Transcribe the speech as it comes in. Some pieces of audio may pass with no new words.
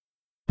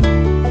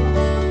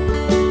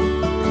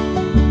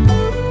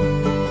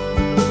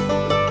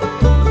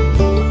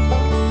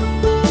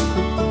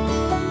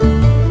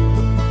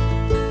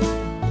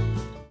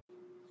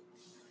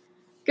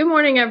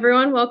morning,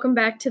 everyone. Welcome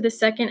back to the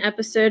second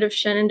episode of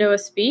Shenandoah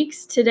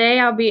Speaks. Today,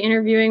 I'll be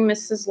interviewing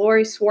Mrs.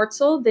 Lori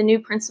Swartzel, the new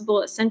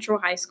principal at Central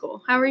High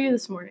School. How are you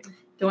this morning?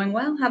 Doing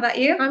well. How about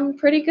you? I'm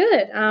pretty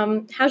good.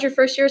 How's your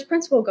first year as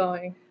principal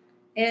going?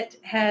 It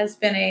has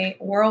been a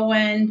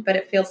whirlwind, but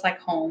it feels like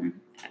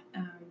home.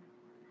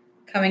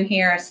 Coming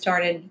here, I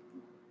started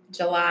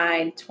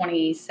July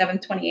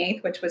 27th,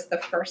 28th, which was the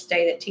first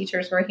day that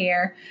teachers were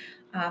here.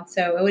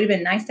 So it would have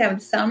been nice to have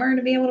the summer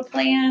to be able to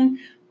plan,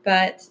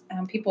 but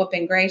people have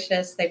been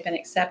gracious. They've been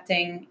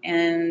accepting,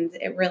 and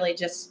it really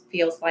just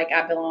feels like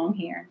I belong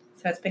here.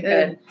 So it's been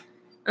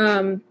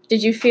good.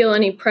 Did you feel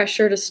any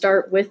pressure to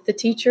start with the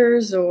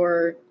teachers,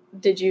 or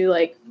did you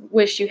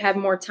wish you had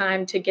more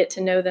time to get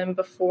to know them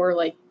before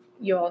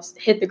you all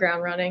hit the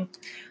ground running?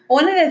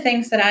 One of the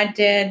things that I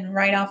did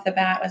right off the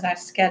bat was I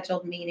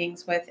scheduled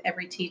meetings with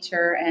every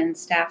teacher and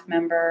staff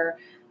member,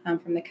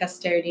 from the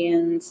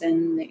custodians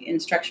and the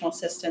instructional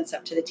assistants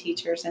up to the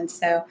teachers. And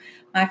so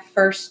my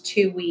first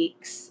 2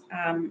 weeks,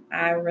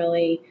 I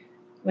really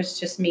was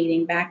just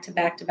meeting back to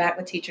back to back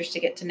with teachers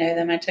to get to know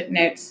them. I took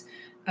notes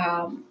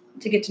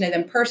to get to know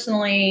them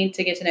personally,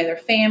 to get to know their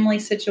family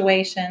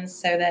situations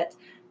so that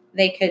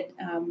they could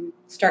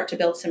start to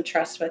build some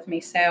trust with me.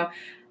 So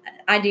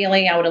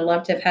ideally, I would have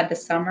loved to have had the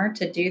summer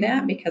to do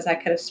that because I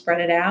could have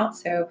spread it out.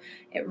 So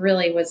it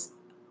really was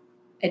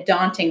a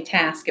daunting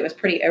task. It was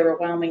pretty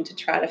overwhelming to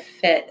try to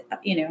fit,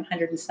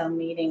 100 and some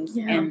meetings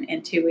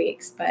in 2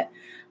 weeks. But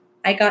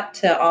I got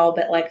to all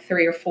but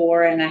 3 or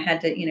 4, and I had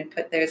to,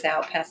 put those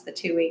out past the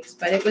 2 weeks.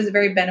 But it was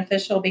very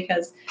beneficial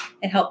because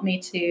it helped me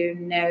to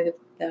know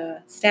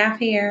the staff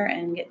here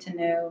and get to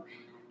know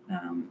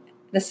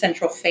the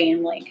Central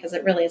family, because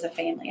it really is a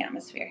family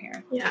atmosphere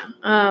here.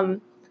 Yeah.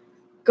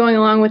 Going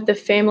along with the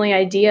family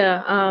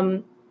idea,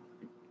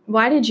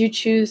 why did you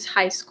choose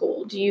high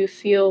school? Do you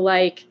feel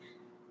like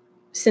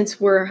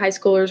since we're high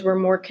schoolers, we're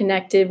more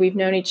connected, we've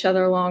known each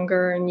other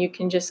longer, and you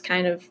can just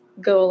kind of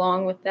go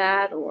along with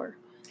that, or?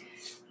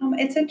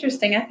 It's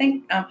interesting. I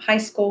think high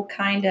school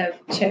kind of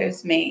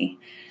chose me.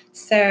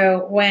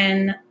 So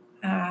when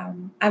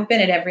I've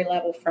been at every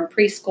level from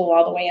preschool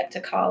all the way up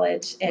to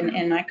college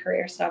in my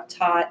career. So I've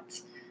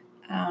taught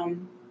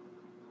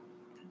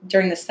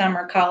during the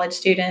summer college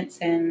students,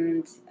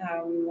 and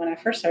when I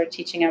first started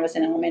teaching, I was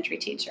an elementary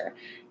teacher,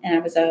 and I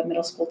was a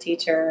middle school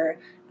teacher.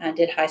 I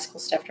did high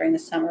school stuff during the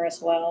summer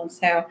as well. And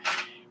so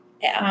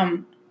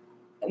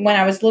when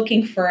I was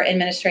looking for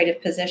administrative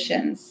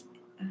positions,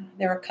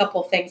 there were a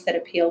couple of things that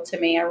appealed to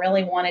me. I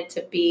really wanted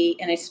to be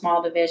in a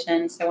small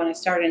division. So when I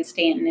started in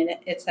Stanton,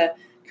 it's a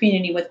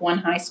community with 1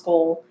 high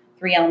school,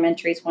 3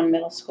 elementaries, 1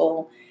 middle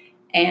school.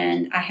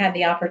 And I had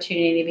the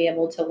opportunity to be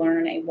able to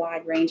learn a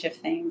wide range of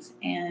things.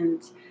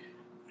 And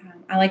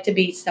I like to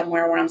be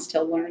somewhere where I'm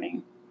still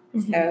learning.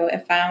 Mm-hmm. So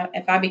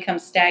if I become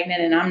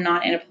stagnant and I'm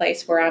not in a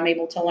place where I'm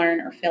able to learn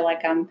or feel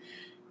like I'm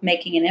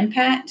making an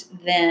impact,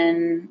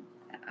 then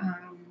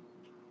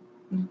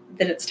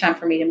it's time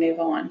for me to move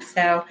on.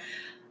 So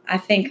I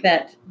think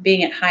that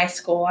being at high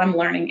school, I'm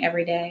learning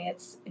every day.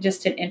 It's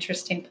just an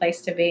interesting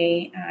place to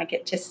be. I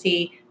get to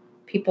see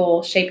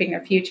people shaping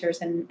their futures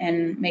and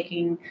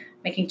making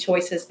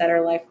choices that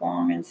are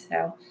lifelong. And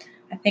so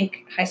I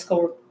think high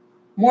school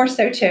more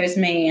so chose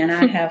me, and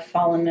I have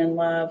fallen in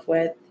love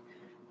with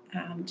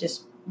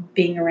just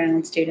being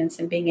around students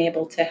and being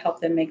able to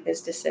help them make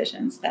those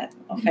decisions that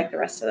affect the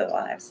rest of their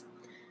lives.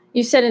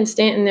 You said in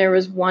Stanton there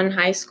was 1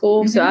 high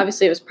school, so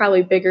obviously it was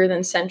probably bigger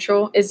than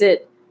Central. Is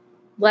it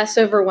less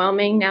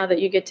overwhelming now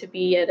that you get to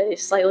be at a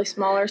slightly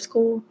smaller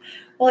school?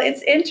 Well,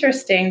 it's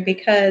interesting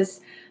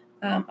because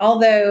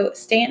although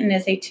Stanton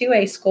is a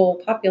 2A school,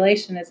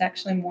 population is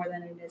actually more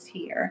than it is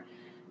here.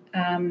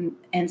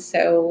 And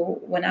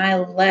so when I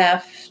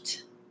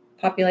left,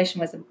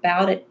 population was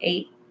about at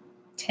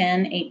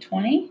 810,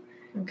 820.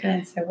 Okay.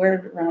 And so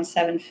we're around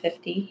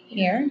 750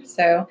 here.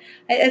 So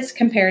it's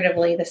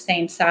comparatively the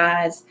same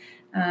size.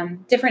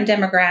 Different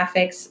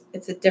demographics.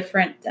 It's a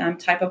different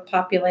type of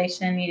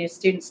population.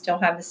 Students still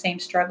have the same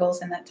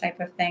struggles and that type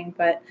of thing,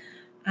 but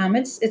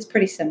it's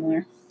pretty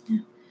similar.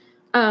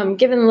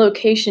 Given the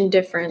location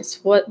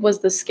difference, what was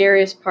the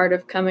scariest part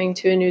of coming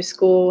to a new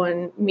school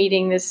and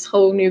meeting this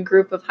whole new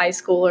group of high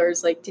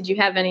schoolers? Did you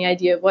have any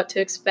idea of what to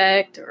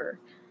expect, or?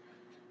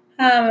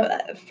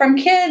 From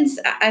kids,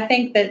 I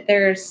think that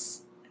there's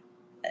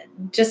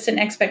just an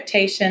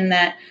expectation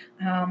that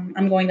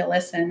I'm going to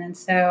listen. And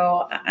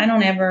so I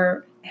don't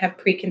ever have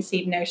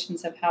preconceived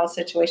notions of how a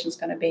situation is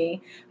going to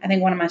be. I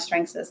think one of my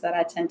strengths is that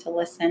I tend to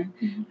listen,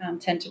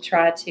 tend to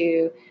try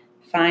to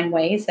find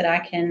ways that I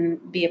can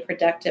be a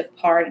productive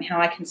part and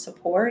how I can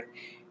support.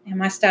 And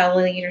my style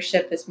of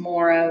leadership is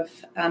more of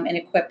an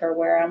equipper,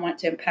 where I want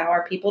to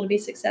empower people to be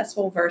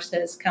successful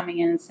versus coming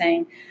in and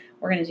saying,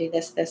 we're going to do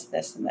this, this,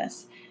 this, and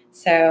this.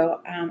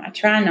 So I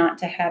try not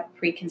to have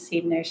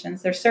preconceived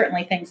notions. There's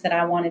certainly things that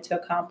I wanted to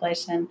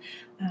accomplish and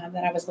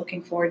that I was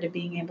looking forward to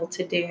being able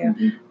to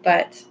do,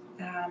 but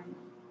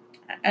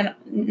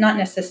not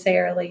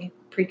necessarily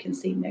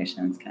preconceived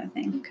notions kind of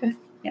thing. Okay.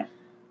 Yeah.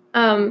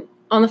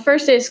 on the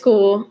first day of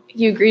school,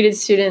 you greeted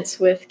students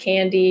with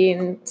candy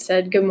and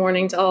said good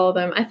morning to all of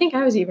them. I think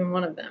I was even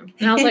one of them.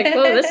 And I was like,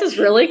 whoa, this is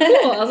really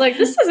cool. I was like,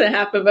 this hasn't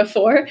happened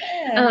before.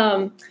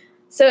 Yeah.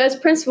 So as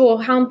principal,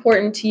 how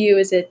important to you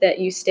is it that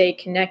you stay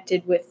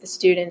connected with the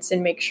students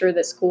and make sure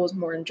that school is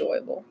more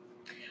enjoyable?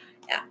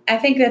 I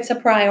think that's a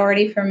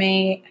priority for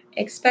me,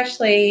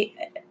 especially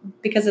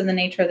because of the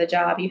nature of the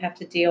job. You have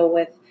to deal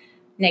with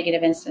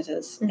negative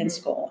instances in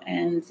school.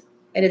 And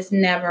it is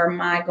never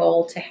my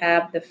goal to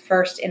have the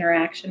first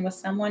interaction with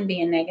someone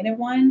be a negative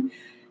one.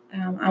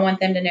 I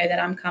want them to know that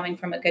I'm coming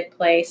from a good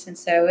place. And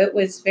so it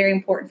was very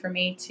important for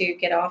me to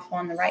get off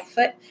on the right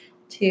foot,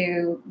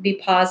 to be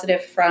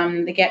positive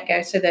from the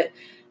get-go so that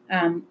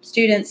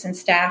students and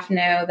staff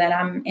know that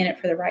I'm in it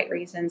for the right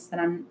reasons, that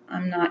I'm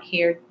not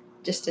here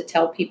just to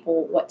tell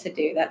people what to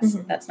do.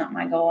 That's not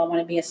my goal. I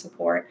want to be a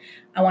support.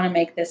 I want to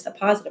make this a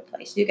positive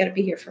place. You got to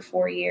be here for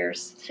 4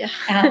 years.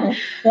 Yeah.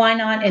 Why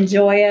not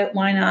enjoy it?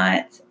 Why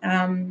not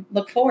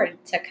look forward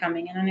to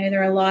coming? And I know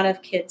there are a lot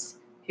of kids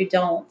who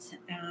don't.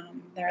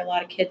 There are a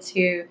lot of kids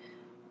who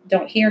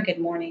don't hear good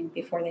morning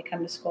before they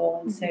come to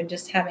school. And so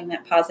just having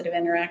that positive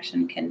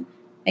interaction can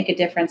make a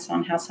difference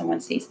on how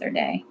someone sees their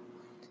day.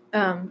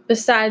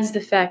 Besides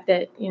the fact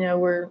that,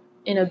 we're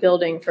in a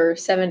building for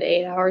 7 to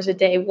 8 hours a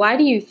day, why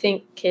do you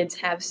think kids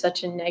have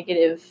such a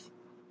negative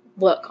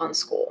look on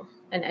school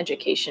and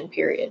education,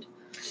 period?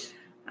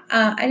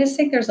 I just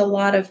think there's a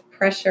lot of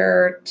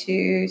pressure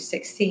to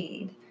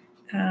succeed.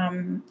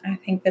 I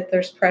think that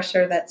there's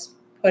pressure that's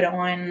put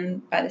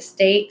on by the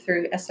state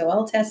through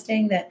SOL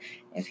testing, that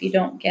if you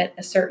don't get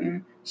a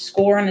certain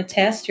score on a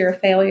test, you're a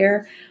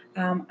failure.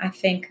 I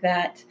think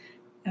that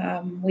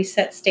we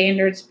set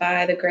standards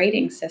by the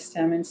grading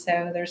system. And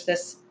so there's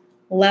this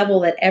level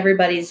that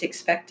everybody's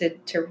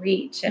expected to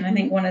reach. And I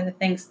think one of the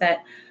things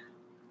that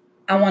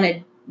I want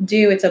to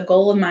do, it's a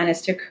goal of mine,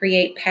 is to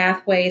create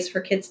pathways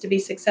for kids to be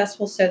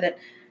successful so that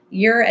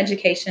your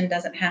education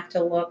doesn't have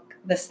to look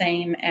the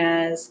same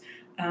as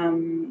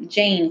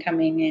Jane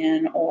coming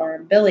in or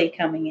Billy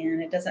coming in.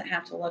 It doesn't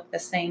have to look the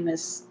same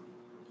as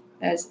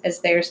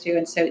theirs do.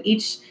 And so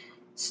each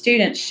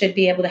student should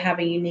be able to have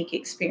a unique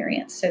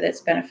experience so that's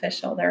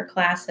beneficial. There are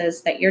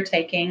classes that you're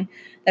taking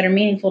that are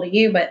meaningful to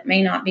you, but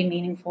may not be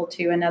meaningful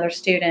to another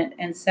student.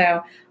 And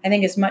so I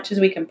think as much as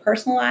we can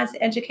personalize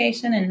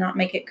education and not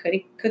make it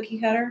cookie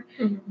cutter,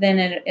 then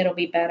it'll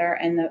be better,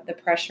 and the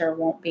pressure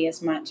won't be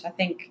as much. I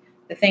think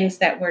the things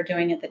that we're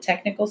doing at the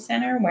technical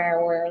center,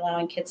 where we're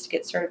allowing kids to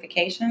get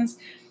certifications,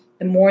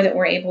 the more that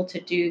we're able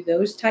to do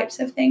those types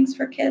of things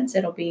for kids,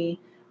 it'll be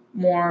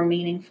more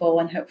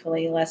meaningful and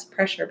hopefully less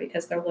pressure,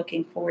 because they're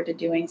looking forward to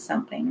doing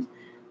something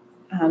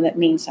that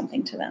means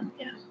something to them.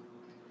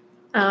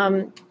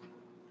 Yeah.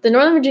 The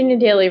Northern Virginia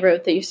Daily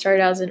wrote that you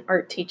started out as an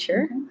art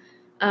teacher.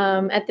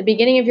 At the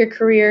beginning of your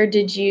career,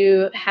 did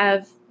you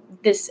have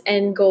this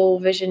end goal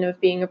vision of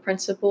being a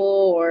principal,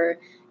 or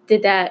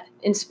did that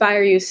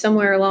inspire you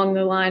somewhere along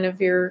the line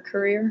of your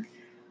career?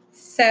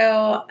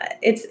 So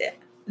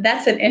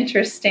that's an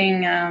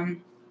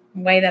interesting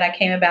way that I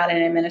came about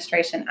in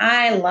administration.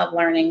 I love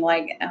learning.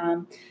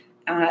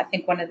 I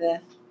think one of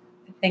the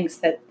things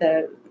that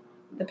the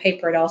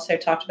paper had also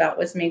talked about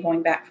was me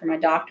going back for my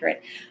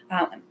doctorate.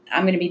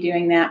 I'm going to be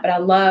doing that, but I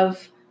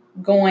love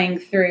going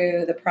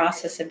through the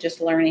process of just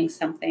learning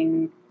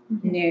something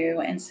new.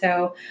 And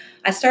so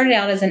I started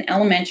out as an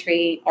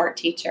elementary art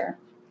teacher.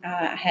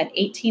 I had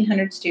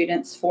 1,800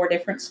 students, 4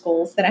 different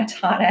schools that I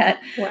taught at.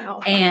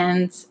 Wow.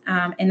 And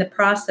in the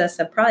process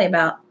of probably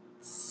about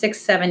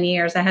 6-7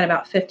 years, I had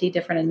about 50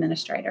 different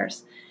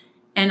administrators.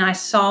 And I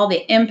saw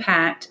the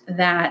impact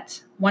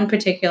that one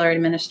particular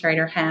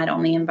administrator had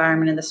on the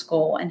environment of the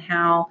school, and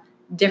how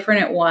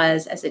different it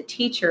was as a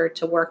teacher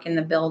to work in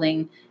the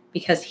building,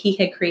 because he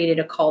had created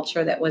a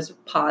culture that was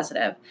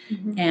positive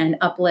and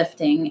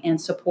uplifting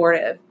and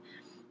supportive.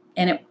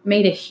 And it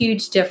made a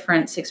huge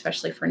difference,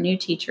 especially for new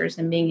teachers,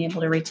 and being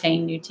able to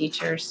retain new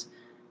teachers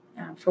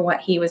for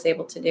what he was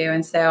able to do.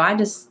 And so I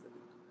just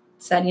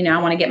said,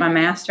 I want to get my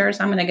master's.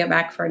 I'm going to go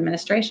back for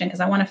administration, because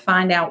I want to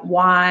find out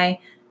why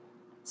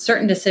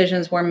certain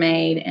decisions were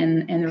made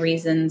and the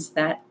reasons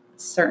that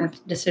certain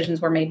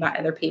decisions were made by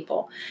other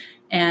people.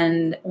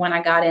 And when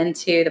I got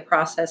into the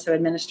process of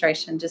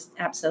administration, just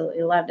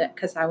absolutely loved it,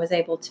 because I was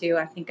able to,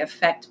 I think,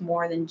 affect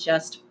more than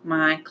just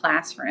my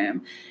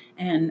classroom.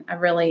 And I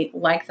really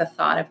like the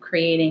thought of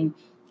creating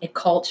a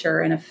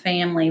culture and a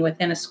family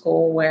within a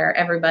school where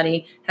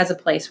everybody has a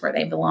place where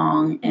they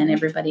belong, and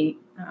everybody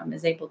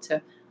is able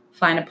to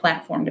find a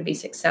platform to be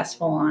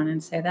successful on.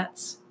 And so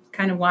that's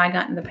kind of why I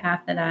got in the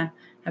path that I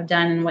have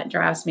done, and what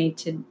drives me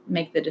to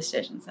make the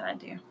decisions that I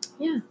do.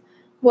 Yeah.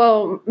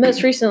 Well,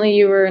 most recently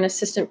you were an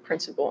assistant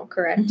principal,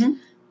 correct?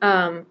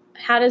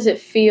 How does it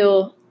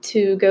feel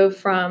to go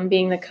from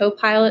being the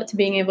co-pilot to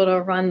being able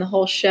to run the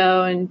whole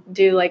show and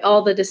do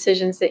all the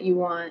decisions that you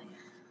want?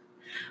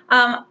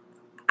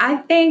 I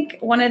think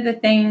one of the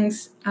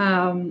things,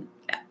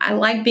 I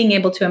like being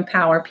able to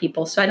empower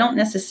people. So I don't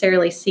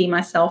necessarily see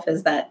myself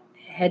as that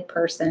head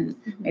person,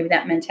 maybe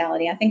that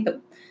mentality. I think that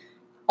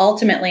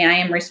ultimately I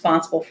am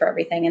responsible for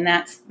everything. And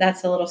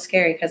that's a little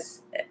scary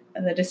because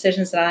the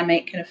decisions that I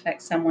make can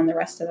affect someone the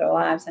rest of their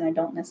lives. And I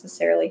don't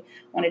necessarily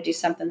want to do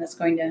something that's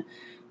going to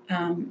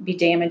be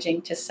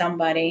damaging to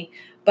somebody.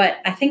 But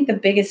I think the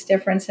biggest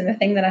difference and the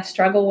thing that I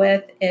struggle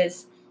with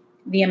is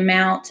the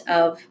amount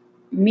of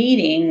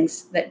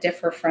meetings that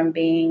differ from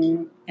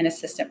being an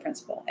assistant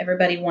principal.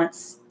 Everybody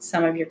wants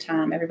some of your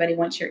time. Everybody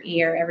wants your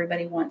ear.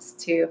 Everybody wants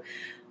to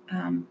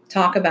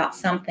talk about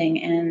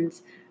something. And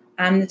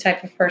I'm the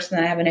type of person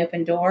that I have an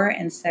open door.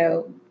 And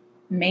so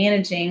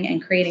managing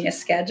and creating a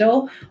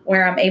schedule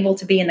where I'm able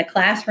to be in the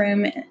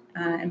classroom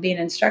and be an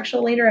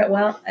instructional leader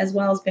as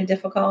well has been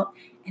difficult.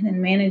 And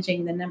then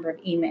managing the number of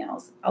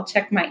emails. I'll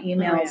check my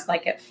emails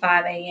like at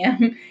 5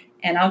 a.m.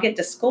 and I'll get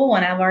to school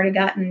and I've already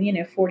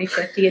gotten, 40,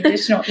 50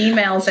 additional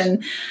emails.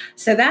 And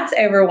so that's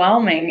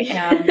overwhelming.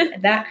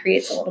 That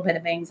creates a little bit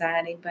of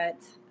anxiety, but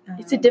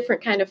it's a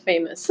different kind of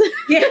famous.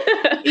 Yeah.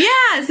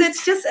 Yes.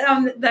 It's just,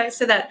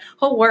 so that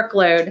whole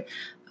workload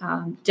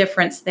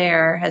difference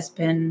there has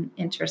been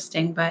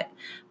interesting, but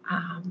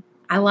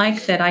I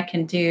like that I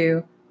can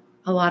do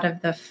a lot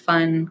of the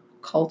fun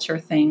culture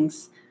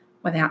things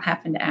without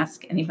having to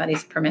ask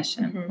anybody's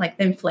permission, like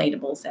the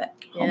inflatables at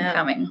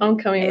homecoming.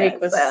 Homecoming week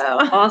was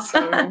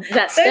awesome.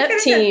 That step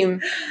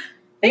team.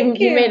 Thank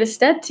you. You made a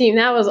step team.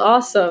 That was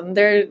awesome.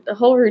 The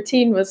whole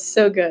routine was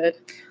so good.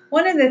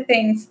 One of the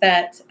things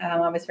that I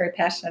was very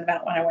passionate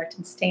about when I worked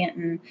in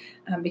Stanton,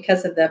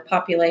 because of the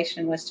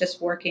population, was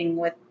just working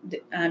with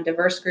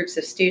diverse groups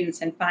of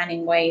students and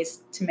finding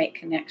ways to make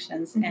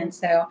connections. Mm-hmm. And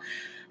so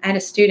I had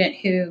a student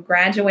who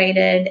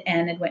graduated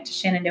and had went to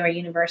Shenandoah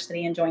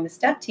University and joined the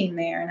STEP team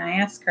there. And I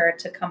asked her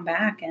to come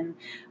back and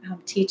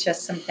teach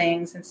us some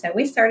things. And so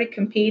we started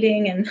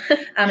competing. And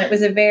it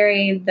was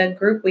the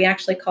group we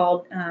actually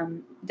called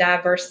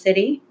Diverse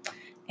City.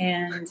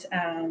 And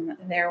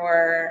there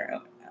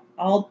were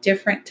all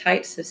different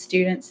types of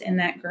students in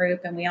that group,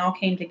 and we all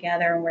came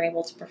together and were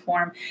able to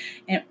perform.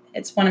 And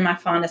it's one of my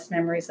fondest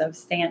memories of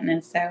Stanton.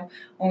 And so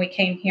when we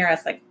came here, I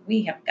was like,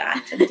 we have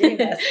got to do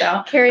this.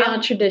 So carry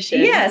on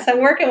tradition. Yes, I'm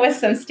working with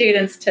some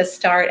students to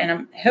start,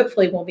 and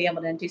hopefully we'll be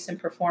able to do some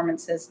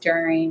performances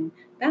during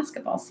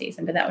basketball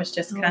season. But that was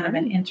just kind of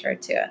an intro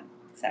to it.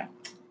 So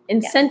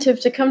incentive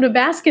to come to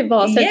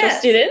basketball, Central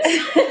students.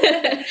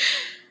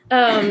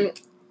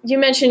 You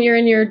mentioned you're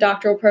in your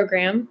doctoral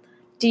program.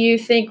 Do you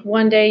think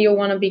one day you'll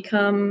want to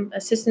become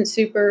assistant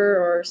super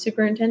or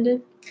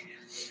superintendent?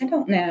 I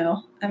don't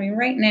know. I mean,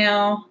 right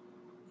now,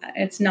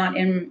 it's not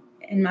in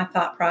my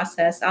thought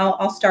process.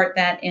 I'll start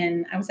that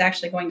I was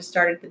actually going to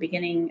start at the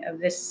beginning of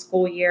this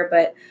school year,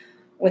 but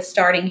with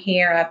starting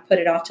here, I've put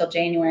it off till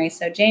January.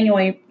 So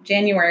January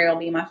will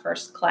be my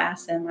first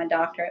class in my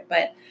doctorate,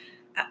 but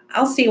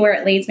I'll see where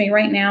it leads me.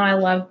 Right now, I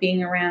love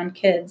being around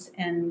kids,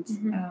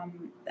 and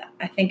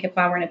I think if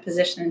I were in a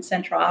position in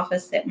central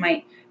office, it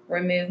might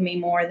remove me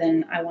more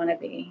than I want to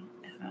be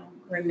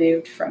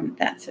removed from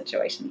that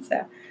situation.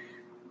 So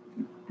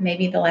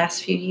maybe the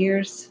last few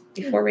years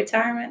before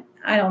retirement,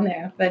 I don't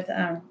know. But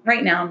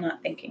right now I'm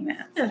not thinking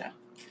that.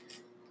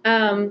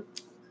 So.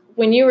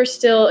 When you were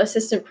still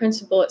assistant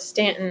principal at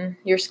Stanton,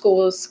 your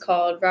school was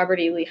called Robert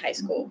E. Lee High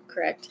School,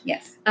 correct?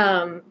 Yes.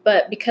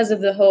 But because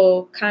of the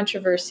whole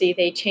controversy,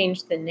 they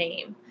changed the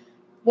name.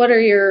 What are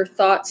your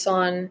thoughts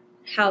on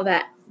how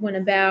that went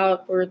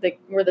about? Were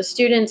the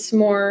students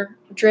more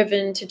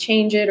driven to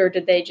change it, or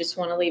did they just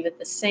want to leave it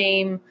the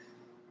same?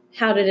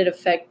 How did it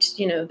affect,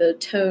 the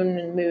tone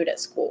and mood at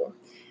school?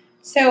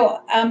 So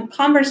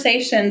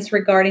conversations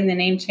regarding the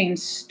name change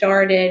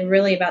started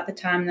really about the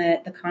time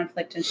that the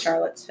conflict in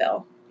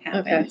Charlottesville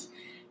happened. Okay.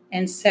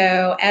 And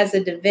so as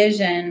a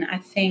division, I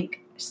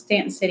think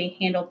Stanton City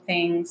handled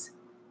things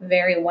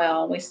very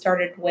well. We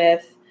started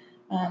with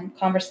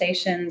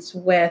conversations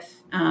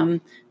with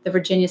the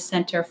Virginia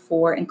Center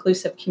for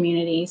Inclusive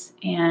Communities,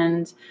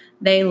 and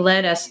they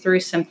led us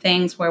through some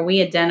things where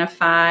we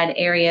identified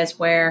areas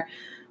where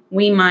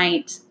we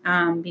might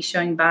be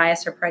showing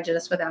bias or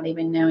prejudice without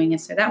even knowing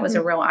it. So that was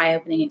a real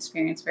eye-opening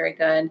experience, very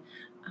good.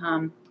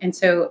 And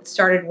so it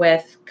started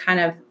with kind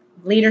of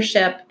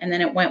leadership, and then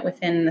it went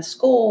within the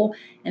school,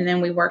 and then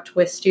we worked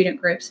with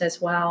student groups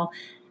as well.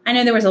 I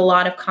know there was a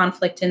lot of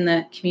conflict in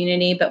the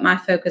community, but my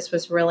focus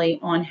was really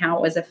on how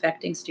it was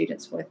affecting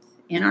students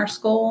within our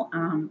school,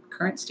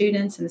 current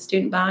students and the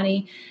student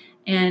body.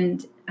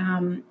 And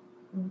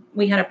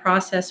we had a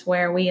process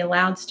where we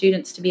allowed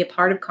students to be a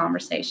part of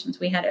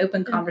conversations. We had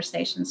open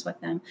conversations with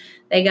them.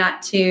 They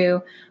got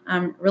to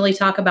really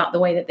talk about the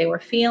way that they were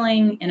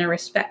feeling in a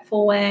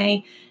respectful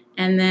way.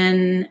 And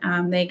then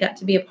they got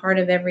to be a part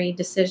of every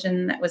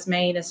decision that was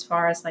made as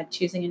far as like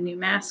choosing a new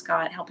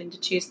mascot, helping to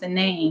choose the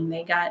name.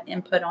 They got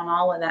input on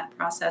all of that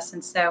process.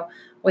 And so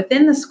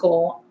within the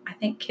school, I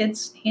think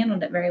kids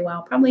handled it very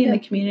well. Probably in the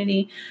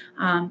community,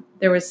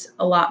 there was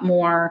a lot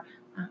more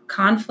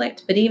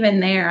conflict. But even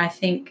there, I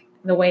think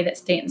the way that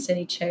Stanton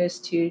City chose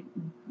to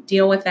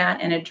deal with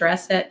that and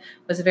address it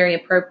was very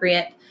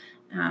appropriate.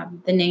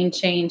 The name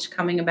change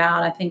coming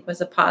about, I think,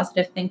 was a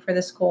positive thing for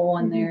the school,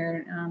 and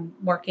they're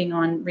working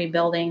on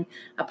rebuilding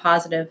a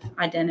positive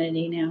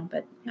identity now.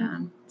 But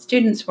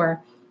students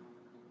were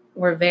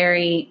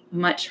very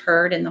much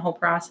heard in the whole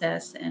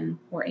process and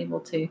were able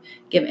to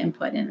give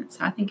input in it.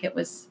 So I think it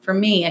was, for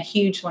me, a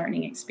huge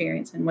learning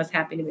experience, and was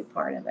happy to be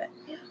part of it.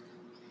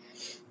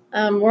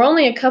 We're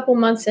only a couple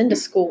months into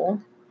school,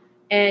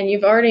 and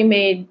you've already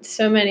made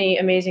so many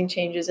amazing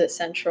changes at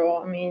Central.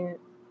 I mean,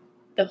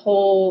 the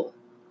whole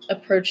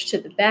approach to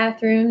the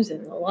bathrooms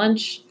and the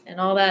lunch and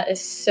all that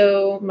is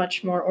so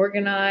much more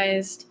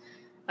organized.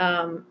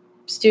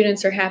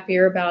 Students are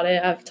happier about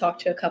it. I've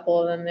talked to a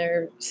couple of them.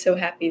 They're so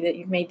happy that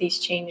you've made these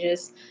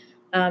changes.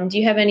 Do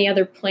you have any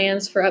other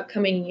plans for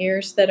upcoming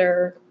years that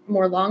are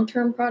more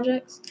long-term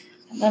projects?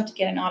 I'd love to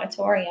get an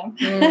auditorium.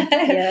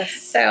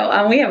 Yes.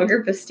 So we have a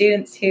group of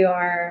students who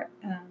are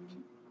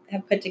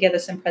have put together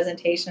some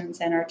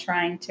presentations and are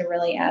trying to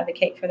really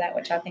advocate for that,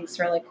 which I think is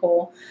really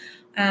cool.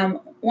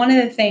 One of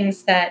the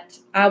things that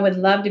I would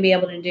love to be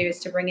able to do is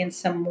to bring in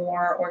some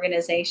more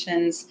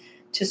organizations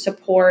to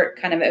support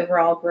kind of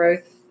overall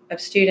growth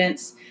of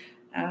students.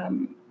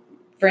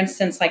 For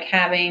instance, like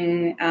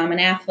having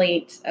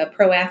a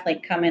pro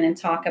athlete come in and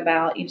talk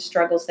about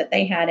struggles that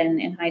they had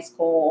in high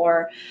school,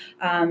 or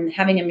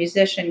having a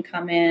musician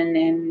come in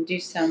and do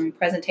some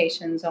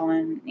presentations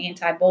on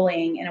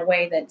anti-bullying in a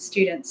way that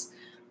students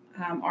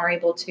are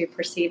able to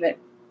perceive it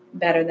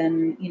better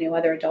than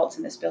other adults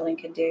in this building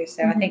could do.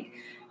 So I think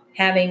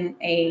having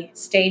a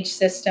stage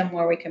system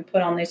where we can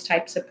put on those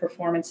types of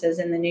performances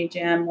in the new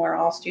gym where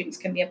all students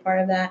can be a part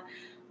of that,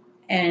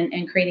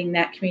 and creating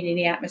that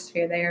community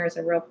atmosphere there is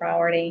a real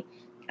priority.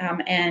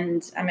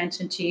 And I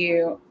mentioned to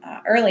you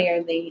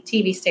earlier the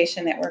TV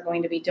station that we're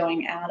going to be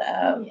doing out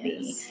of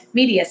the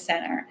media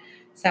center.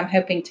 So I'm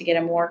hoping to get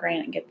a Moore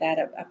grant and get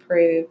that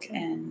approved,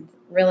 and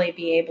really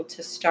be able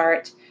to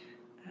start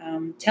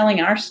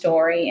telling our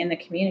story in the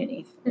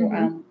community,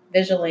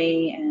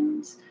 visually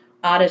and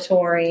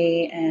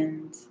auditory,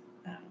 and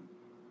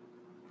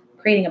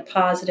creating a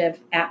positive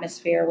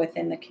atmosphere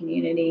within the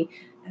community,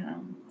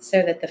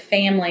 so that the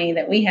family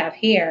that we have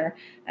here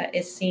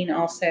is seen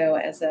also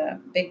as a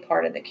big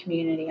part of the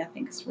community. I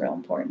think is real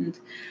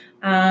important.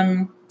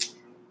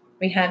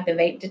 We have the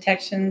vape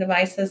detection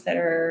devices that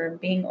are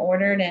being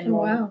ordered and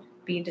will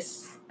be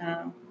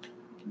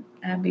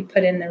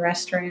put in the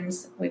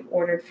restrooms. We've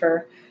ordered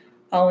for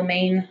all the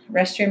main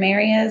restroom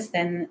areas.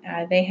 Then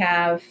they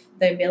have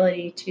the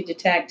ability to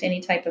detect any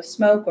type of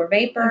smoke or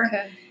vapor.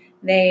 Okay.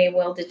 They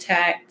will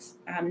detect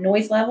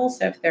noise levels.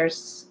 So if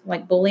there's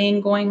like bullying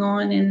going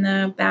on in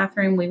the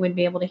bathroom, we would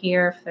be able to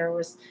hear if there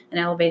was an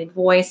elevated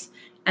voice.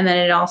 And then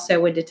it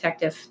also would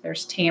detect if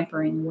there's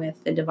tampering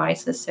with the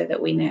devices, so that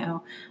we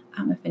know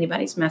if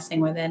anybody's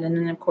messing with it. And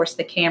then, of course,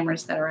 the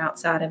cameras that are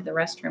outside of the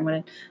restroom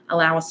would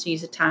allow us to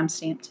use a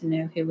timestamp to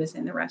know who was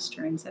in the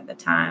restrooms at the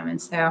time.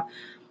 And so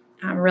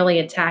I'm really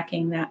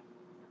attacking that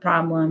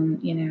problem,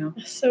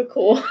 So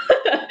cool.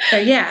 So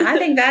yeah, I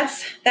think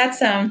that's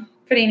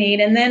pretty neat.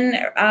 And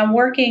then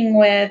working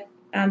with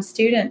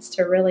students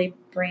to really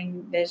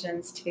bring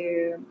visions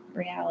to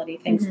reality,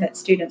 things that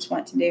students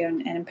want to do,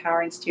 and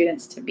empowering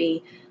students to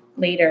be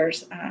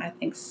leaders, I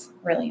think is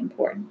really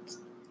important.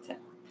 So.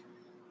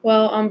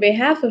 Well, on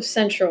behalf of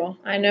Central,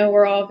 I know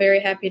we're all very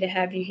happy to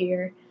have you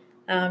here.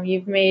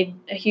 You've made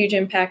a huge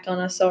impact on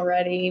us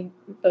already,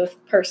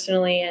 both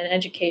personally and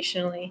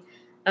educationally.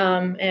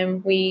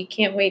 And we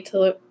can't wait to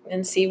look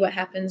and see what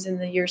happens in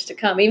the years to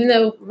come. Even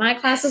though my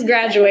class is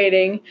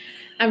graduating,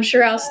 I'm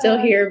sure I'll still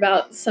hear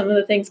about some of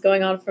the things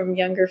going on from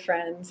younger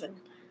friends.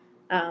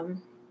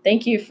 And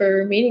thank you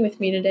for meeting with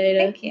me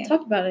today to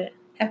talk about it.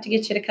 Have to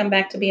get you to come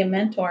back to be a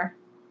mentor.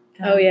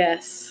 Oh,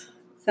 yes.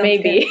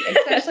 Maybe. Good.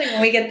 Especially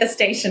when we get the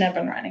station up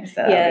and running.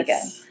 So that'll be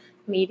good.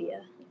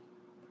 Media.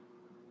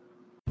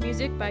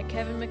 Music by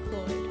Kevin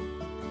McLeod.